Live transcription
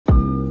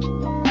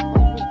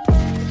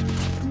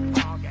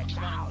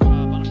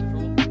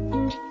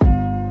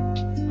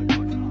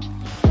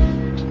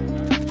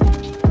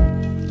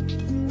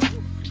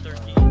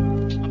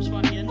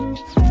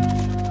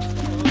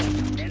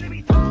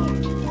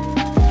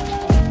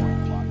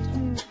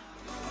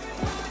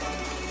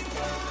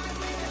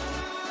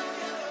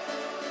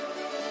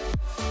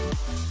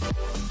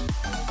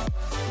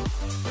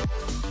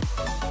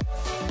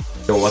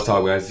Yo, what's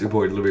up guys, it's your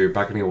boy Liberty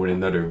back here with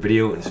another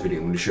video. In this video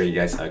I'm going to show you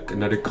guys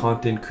another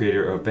content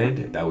creator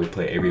event that we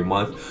play every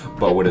month,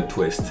 but with a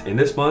twist. In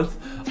this month,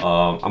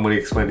 I'm going to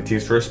explain the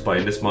teams first, but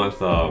in this month,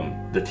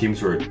 the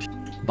teams were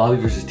Bobby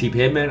versus Team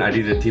Hitman. I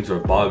did the teams were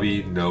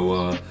Bobby,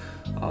 Noah,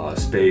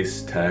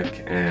 Space,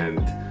 Tech,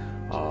 and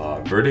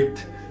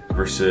Verdict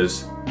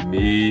versus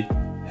me,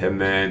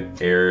 Hitman,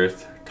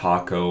 Aerith,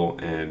 Taco,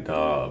 and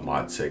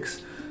Mod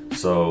 6.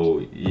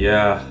 So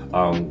yeah,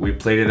 we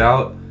played it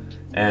out.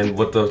 And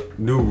what the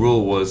new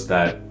rule was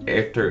that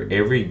after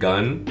every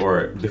gun,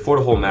 or before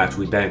the whole match,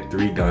 we banned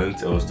 3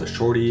 guns. It was the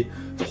Shorty,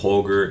 the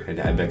Holger, and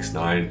the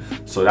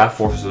MX9. So that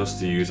forces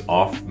us to use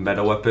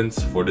off-meta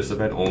weapons for this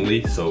event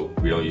only. So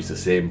we don't use the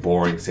same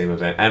boring, same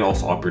event, and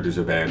also our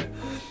producer ban.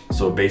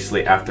 So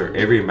basically after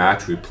every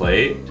match we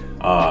play,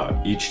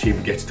 each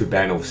team gets to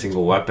ban a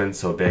single weapon.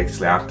 So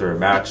basically after a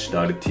match, the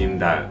other team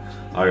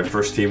our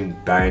first team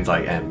bans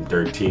like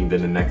M13,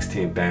 then the next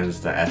team bans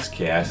the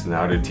SKS, and the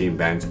other team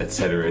bans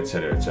etc,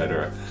 etc,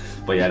 etc.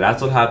 But yeah, that's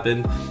what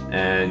happened.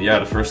 And yeah,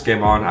 the first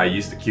game on, I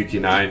used the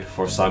QQ9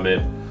 for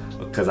Summit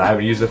because I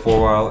haven't used it for a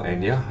while,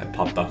 and yeah, I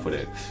popped off with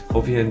it.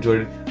 Hope you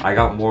enjoyed it. I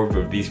got more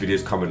of these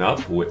videos coming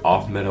up with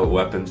off-meta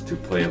weapons to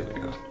play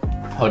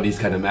on these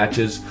kind of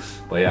matches.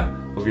 But yeah,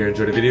 hope you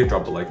enjoyed the video.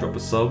 Drop a like, drop a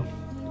sub,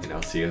 and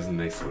I'll see you guys in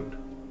the next one.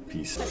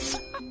 Peace.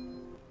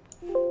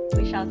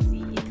 We shall see.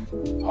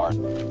 Hard.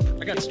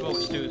 I got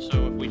smokes too,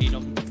 so if we need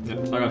them. Yeah,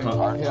 I got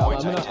top. Yeah,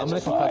 I'm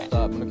gonna come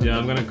top. Yeah,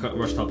 I'm gonna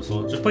rush top as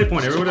well. Just play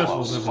point. Everyone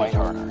else will fight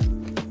harder.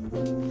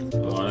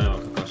 Oh, I have a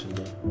concussion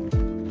though.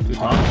 Too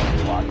top.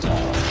 Locked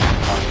down.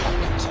 Hardpoint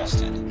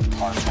contested.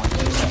 Hardpoint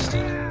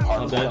contested.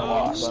 Hardpoint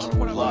lost.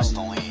 Lost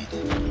the lead.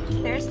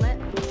 There's lit.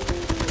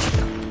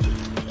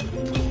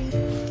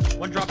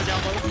 One dropping down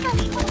low.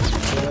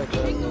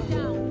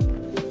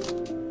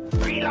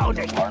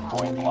 Reloading.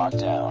 Hardpoint locked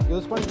down.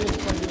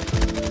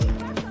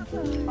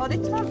 Oh, they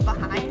spawned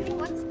behind me.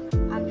 What's?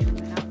 I'm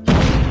tripping out.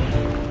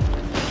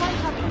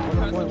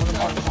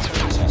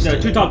 Yeah,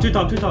 two top.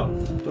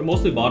 They're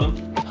mostly bottom.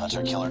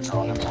 Hunter killer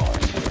drone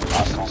deployed.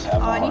 Hostiles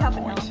have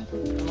hardpoint.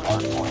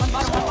 Hardpoint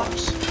is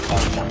ours.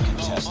 Hardpoint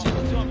contested.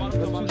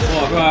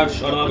 Oh gosh,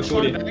 I don't have a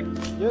shorty.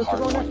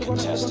 Hardpoint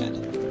contested.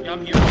 Yeah,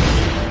 I'm here.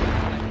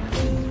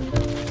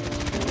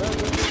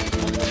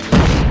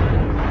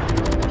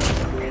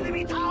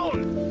 Enemy down.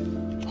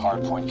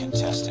 Hardpoint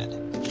contested.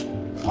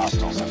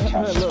 Hostiles have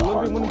captured the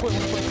hardpoint.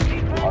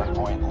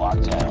 Hardpoint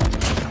locked down.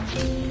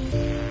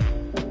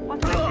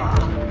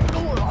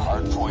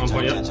 Hardpoint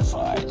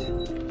identified.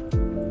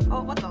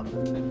 Oh, what the?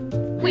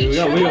 We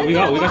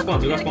got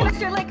spawns.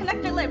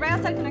 Connector lit, right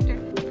outside connector.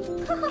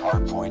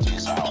 Hardpoint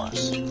is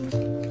ours.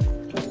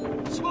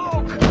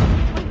 Smoke!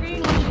 One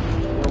green,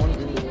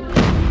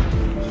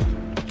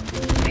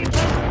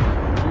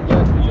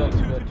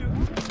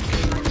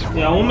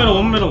 Yeah, one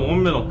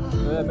middle.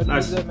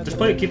 Nice. Just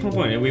play it, keep on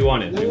point, and we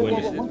won it. We win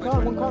it. Any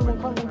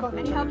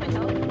help? I'm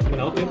gonna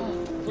help you.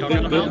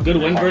 Good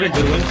win, Verdict,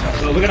 good win.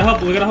 Well, we're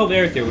gonna help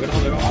Eric here.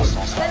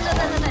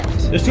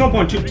 There's 2 on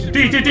point. Two in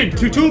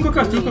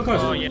Cookas.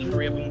 Oh yeah,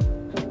 3 of them.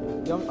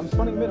 I'm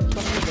spawning mid.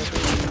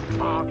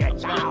 Okay,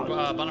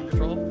 bottom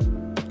control.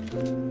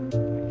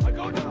 I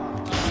got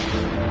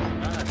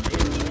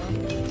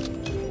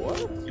what?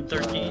 I'm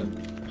 13.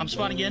 I'm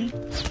spawning in.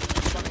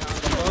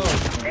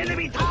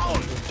 Enemy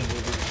down.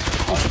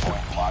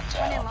 Hardpoint locked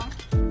down.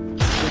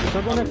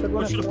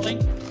 Push the plane.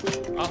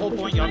 I'll hold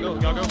point. Y'all go.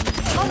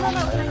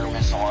 Predator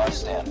missile on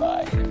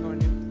standby.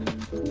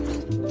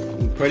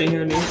 Predator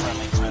here, near.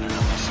 Friendly predator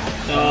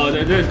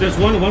missile. There's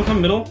one come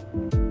middle.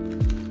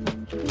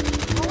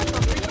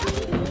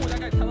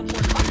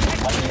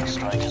 Lightning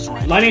strike is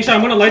ready. Lightning shot.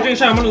 I'm gonna lightning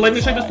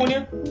strike this one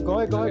here. Go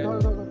ahead.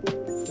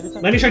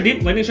 Lightning strike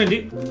deep. Lightning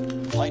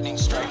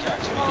strike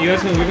activated. You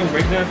guys we can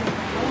break that.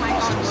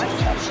 Hostiles have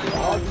captured the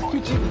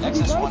hardpoint.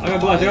 Nexus 1 I got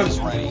glass, is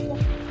ready.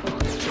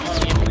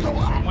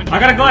 I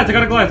got a glass.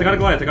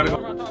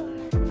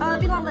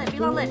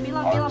 Belong lit.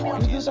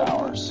 Hardpoint is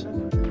ours.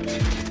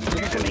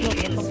 Enemy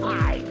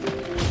inside.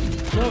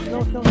 No.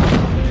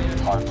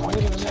 Hardpoint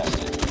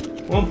contested.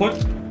 1 point.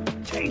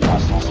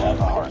 Hostiles have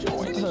a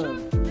hardpoint.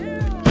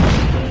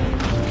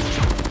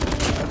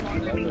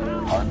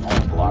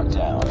 Hardpoint locked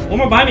down. One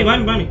more behind me.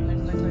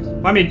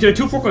 Behind me. 2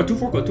 forklift.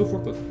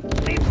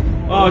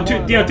 Oh, 3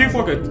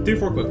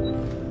 forklift.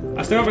 I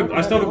still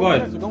have a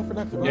glide.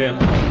 Yeah.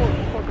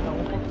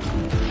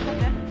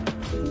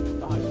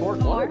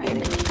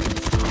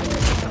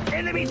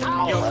 Enemy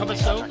tower. Yo, come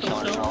so.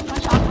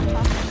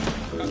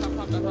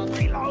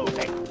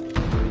 Reloading.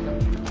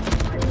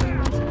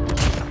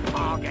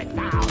 Target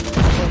down.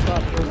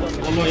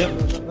 One more, yep.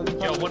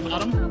 Yo, one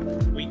bottom.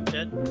 We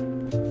dead.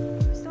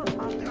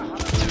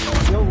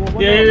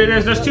 Yeah,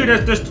 there's 2.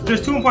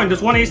 There's 2 in point.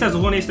 There's 1 ace stairs.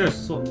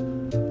 So.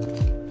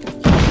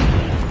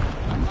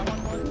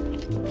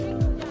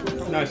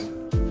 Nice.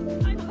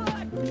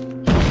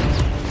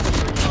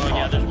 Oh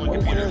yeah, there's one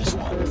computer.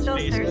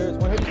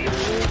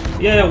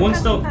 Yeah, one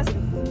still.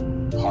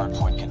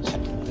 Hardpoint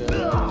contested.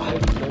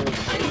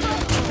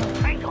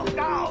 Tango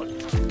down.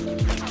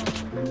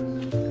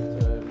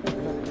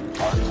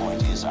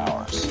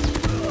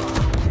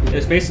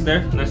 There's space in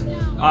there. Nice.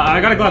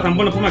 I got a glide. I'm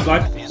gonna put my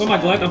glide. Put my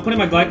glide. I'm putting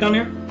my glide down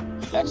here.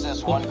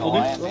 XS1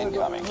 Goliath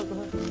incoming.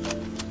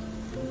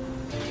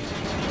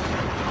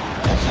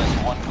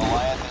 XS1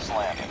 Goliath is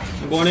landing.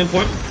 I'm going in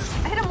point. I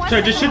hit him once.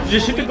 Sorry, just shoot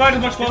the glide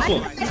as much as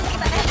possible.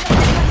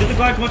 Shoot the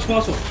glide as much as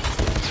possible.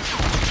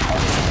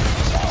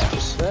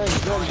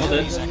 All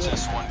dead.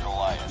 XS1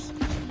 Goliath.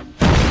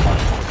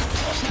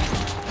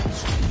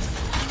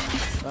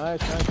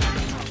 Nice.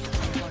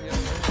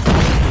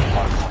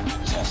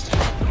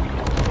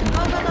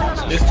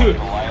 There's two.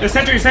 There's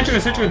sentry.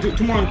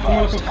 Two more.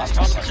 Friendly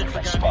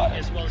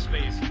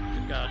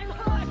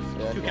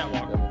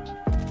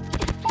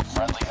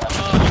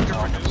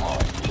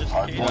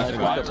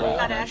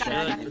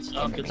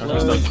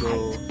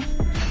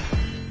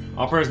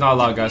Upper is not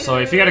allowed, guys. So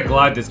if you get a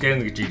glide, this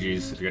game is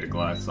GG's. If you get a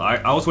glide, so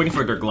I was waiting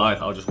for their glide.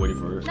 I was just waiting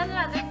for it. No,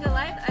 their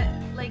glide.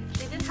 Like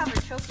they didn't have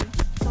a trophy,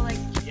 so like.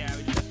 Yeah,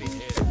 we just beat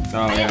it.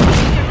 Oh I yeah. didn't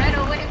take it right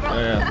away, bro.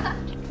 Yeah.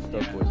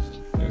 Dope boys.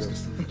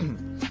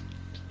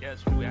 Yeah,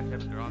 it's true. We actually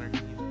have their honor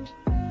team.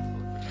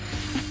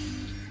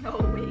 No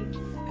way.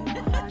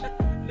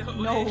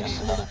 No way.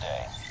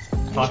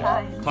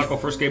 Taco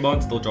first game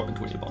on, still dropping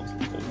 20 bombs.